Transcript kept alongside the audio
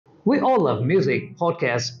We all love music,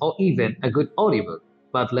 podcasts, or even a good audiobook.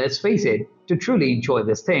 But let's face it, to truly enjoy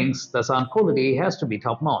these things, the sound quality has to be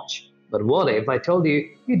top notch. But what if I told you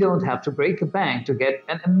you don't have to break a bank to get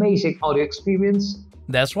an amazing audio experience?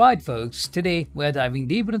 That's right, folks. Today, we're diving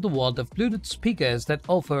deep into the world of Bluetooth speakers that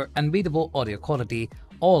offer unbeatable audio quality,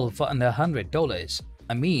 all for under $100.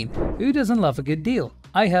 I mean, who doesn't love a good deal?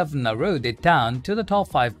 I have narrowed it down to the top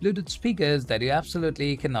 5 Bluetooth speakers that you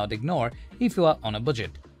absolutely cannot ignore if you are on a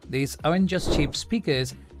budget. These aren't just cheap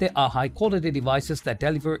speakers, they are high-quality devices that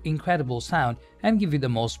deliver incredible sound and give you the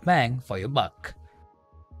most bang for your buck.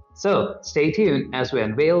 So, stay tuned as we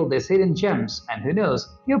unveil these hidden gems, and who knows,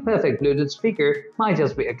 your perfect Bluetooth speaker might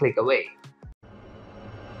just be a click away.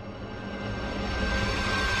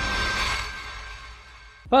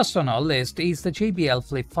 First on our list is the JBL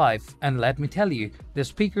Flip 5, and let me tell you, this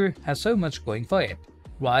speaker has so much going for it.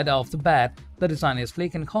 Right off the bat, the design is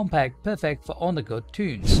sleek and compact, perfect for on-the-go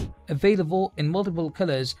tunes. Available in multiple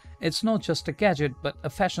colors, it's not just a gadget but a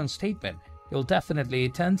fashion statement. You'll definitely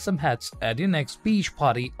turn some heads at your next beach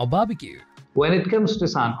party or barbecue. When it comes to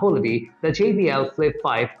sound quality, the JBL Flip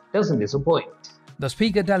 5 doesn't disappoint. The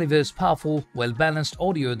speaker delivers powerful, well-balanced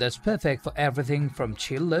audio that's perfect for everything from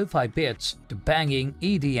chill lo-fi beats to banging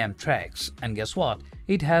EDM tracks. And guess what?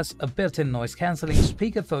 It has a built-in noise-cancelling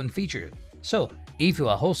speakerphone feature. So, if you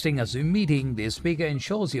are hosting a Zoom meeting, this speaker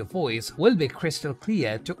ensures your voice will be crystal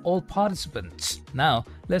clear to all participants. Now,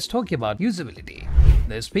 let's talk about usability.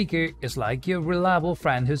 The speaker is like your reliable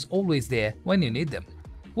friend who's always there when you need them.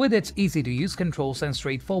 With its easy-to-use controls and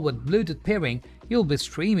straightforward Bluetooth pairing, you'll be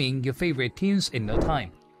streaming your favorite tunes in no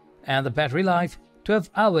time. And the battery life? 12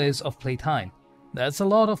 hours of playtime. That's a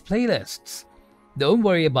lot of playlists. Don't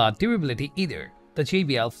worry about durability either. The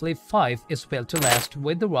JBL Flip 5 is built to last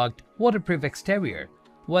with the rugged, waterproof exterior.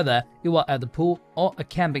 Whether you are at the pool or a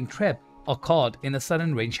camping trip or caught in a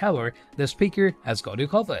sudden rain shower, the speaker has got you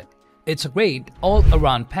covered. It's a great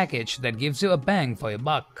all-around package that gives you a bang for your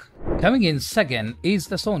buck. Coming in second is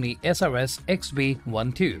the Sony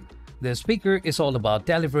SRS-XB12. The speaker is all about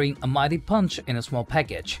delivering a mighty punch in a small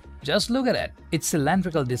package. Just look at it. Its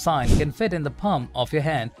cylindrical design can fit in the palm of your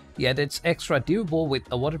hand, yet it's extra durable with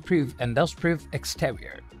a waterproof and dustproof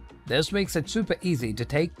exterior. This makes it super easy to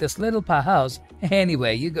take this little powerhouse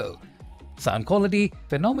anywhere you go. Sound quality?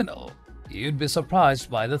 Phenomenal. You'd be surprised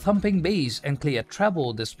by the thumping bass and clear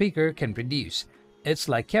treble the speaker can produce. It's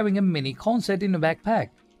like carrying a mini concert in a backpack.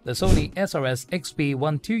 The Sony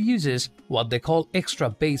SRS-XB12 uses what they call extra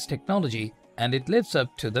bass technology, and it lives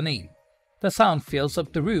up to the name. The sound fills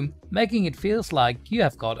up the room, making it feel like you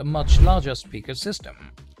have got a much larger speaker system.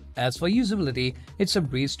 As for usability, it's a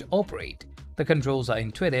breeze to operate. The controls are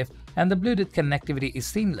intuitive and the Bluetooth connectivity is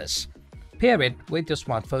seamless. Pair it with your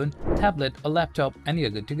smartphone, tablet or laptop and you're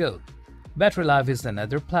good to go. Battery life is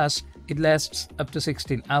another plus. It lasts up to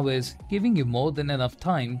 16 hours, giving you more than enough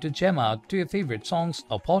time to jam out to your favorite songs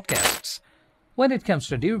or podcasts. When it comes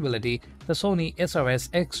to durability, the Sony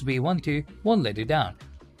SRS-XB12 won't let you down.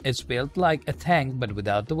 It's built like a tank but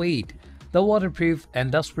without the weight. The waterproof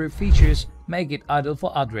and dustproof features make it ideal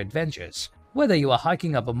for outdoor adventures. Whether you are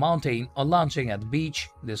hiking up a mountain or lounging at the beach,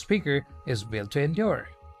 this speaker is built to endure.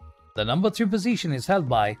 The number 3 position is held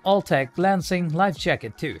by Altec Lansing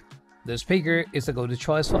LifeJacket 2. The speaker is a go-to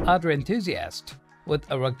choice for outdoor enthusiasts. With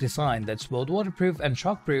a rugged design that's both waterproof and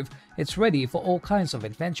shockproof, it's ready for all kinds of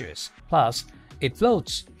adventures. Plus, it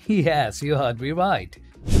floats. Yes, you heard me right.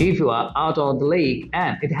 If you are out on the lake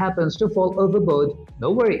and it happens to fall overboard,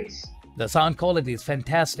 no worries. The sound quality is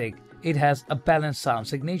fantastic. It has a balanced sound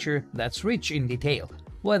signature that's rich in detail.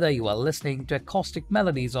 Whether you are listening to acoustic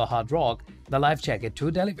melodies or hard rock, the LifeJacket 2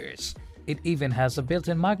 delivers. It even has a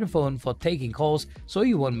built-in microphone for taking calls, so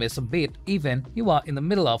you won't miss a beat even you are in the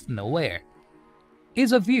middle of nowhere.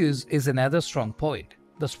 Ease of use is another strong point.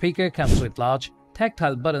 The speaker comes with large,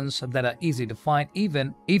 tactile buttons that are easy to find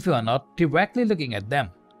even if you are not directly looking at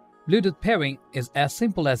them. Bluetooth pairing is as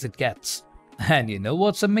simple as it gets. And you know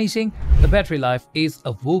what's amazing? The battery life is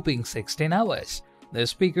a whopping 16 hours. The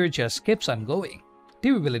speaker just keeps on going.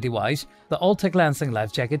 Durability-wise, the Altec Lansing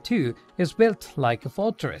LifeJacket 2 is built like a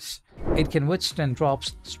fortress. It can withstand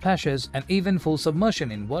drops, splashes, and even full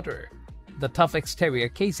submersion in water. The tough exterior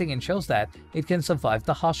casing ensures that it can survive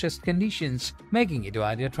the harshest conditions, making it your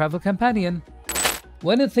ideal travel companion.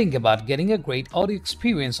 When you think about getting a great audio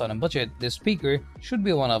experience on a budget, this speaker should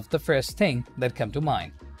be one of the first things that come to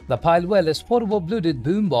mind. The Pyle wireless portable Bluetooth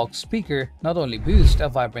Boombox speaker not only boosts a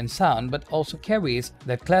vibrant sound but also carries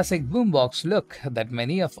that classic boombox look that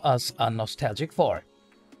many of us are nostalgic for.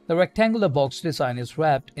 The rectangular box design is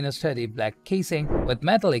wrapped in a sturdy black casing with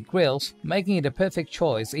metallic grills, making it a perfect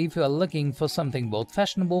choice if you are looking for something both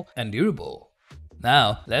fashionable and durable.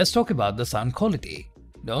 Now, let's talk about the sound quality.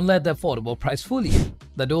 Don't let the affordable price fool you.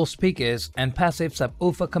 The dual speakers and passive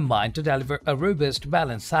subwoofer combine to deliver a robust,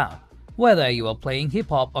 balanced sound. Whether you are playing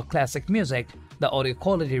hip-hop or classic music, the audio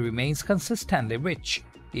quality remains consistently rich.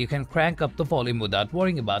 You can crank up the volume without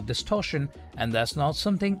worrying about distortion, and that's not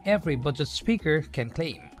something every budget speaker can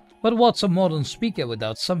claim. But what's a modern speaker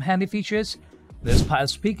without some handy features? These Pyle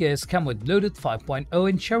speakers come with Bluetooth 5.0,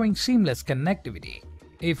 ensuring seamless connectivity.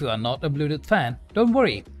 If you are not a Bluetooth fan, don't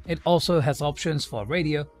worry, it also has options for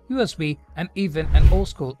radio, USB, and even an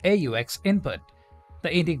old-school AUX input.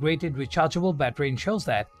 The integrated rechargeable battery ensures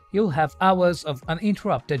that you'll have hours of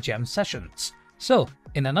uninterrupted jam sessions. So,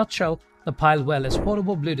 in a nutshell, the Pyle wireless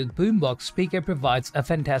portable Bluetooth Boombox speaker provides a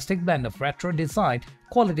fantastic blend of retro design,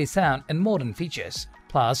 quality sound, and modern features.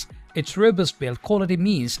 Plus, its robust build quality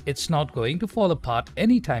means it's not going to fall apart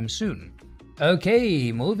anytime soon.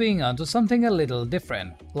 Okay, moving on to something a little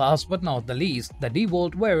different. Last but not the least, the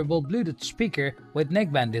DEWALT wearable Bluetooth speaker with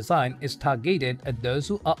neckband design is targeted at those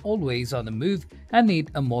who are always on the move and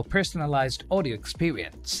need a more personalized audio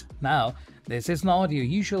experience. Now, this is not your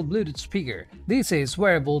usual Bluetooth speaker. This is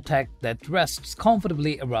wearable tech that rests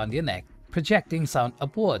comfortably around your neck, projecting sound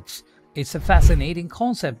upwards. It's a fascinating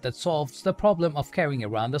concept that solves the problem of carrying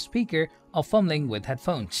around a speaker or fumbling with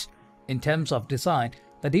headphones. In terms of design,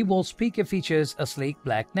 the DEWALT speaker features a sleek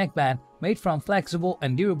black neckband made from flexible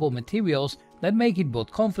and durable materials that make it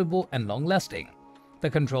both comfortable and long-lasting. The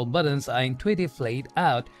control buttons are intuitively laid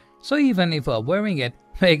out, so even if you are wearing it,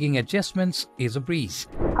 making adjustments is a breeze.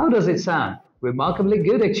 How does it sound? Remarkably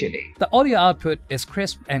good actually. The audio output is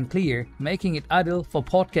crisp and clear, making it ideal for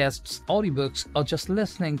podcasts, audiobooks, or just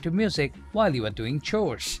listening to music while you are doing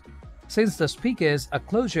chores. Since the speakers are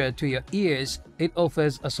closer to your ears, it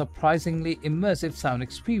offers a surprisingly immersive sound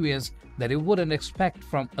experience that you wouldn't expect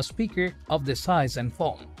from a speaker of this size and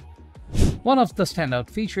form. One of the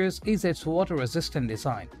standout features is its water-resistant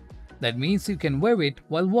design. That means you can wear it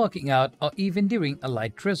while working out or even during a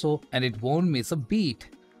light drizzle and it won't miss a beat.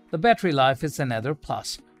 The battery life is another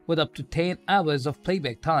plus. With up to 10 hours of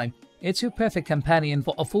playback time, it's your perfect companion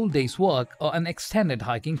for a full day's work or an extended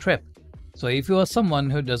hiking trip. So if you are someone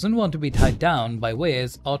who doesn't want to be tied down by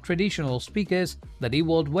wires or traditional speakers, the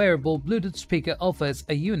DEWALT wearable Bluetooth speaker offers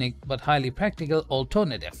a unique but highly practical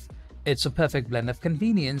alternative. It's a perfect blend of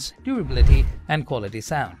convenience, durability, and quality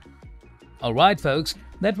sound. Alright folks,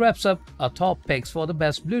 that wraps up our top picks for the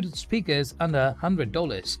best Bluetooth speakers under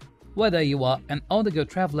 $100. Whether you are an on-the-go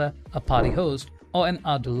traveler, a party host, or an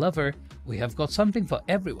outdoor lover, we have got something for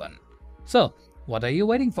everyone. So, what are you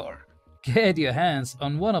waiting for? Get your hands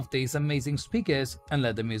on one of these amazing speakers and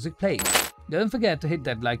let the music play. Don't forget to hit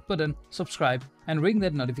that like button, subscribe, and ring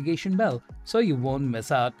that notification bell so you won't miss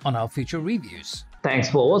out on our future reviews. Thanks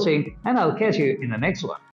for watching, and I'll catch you in the next one.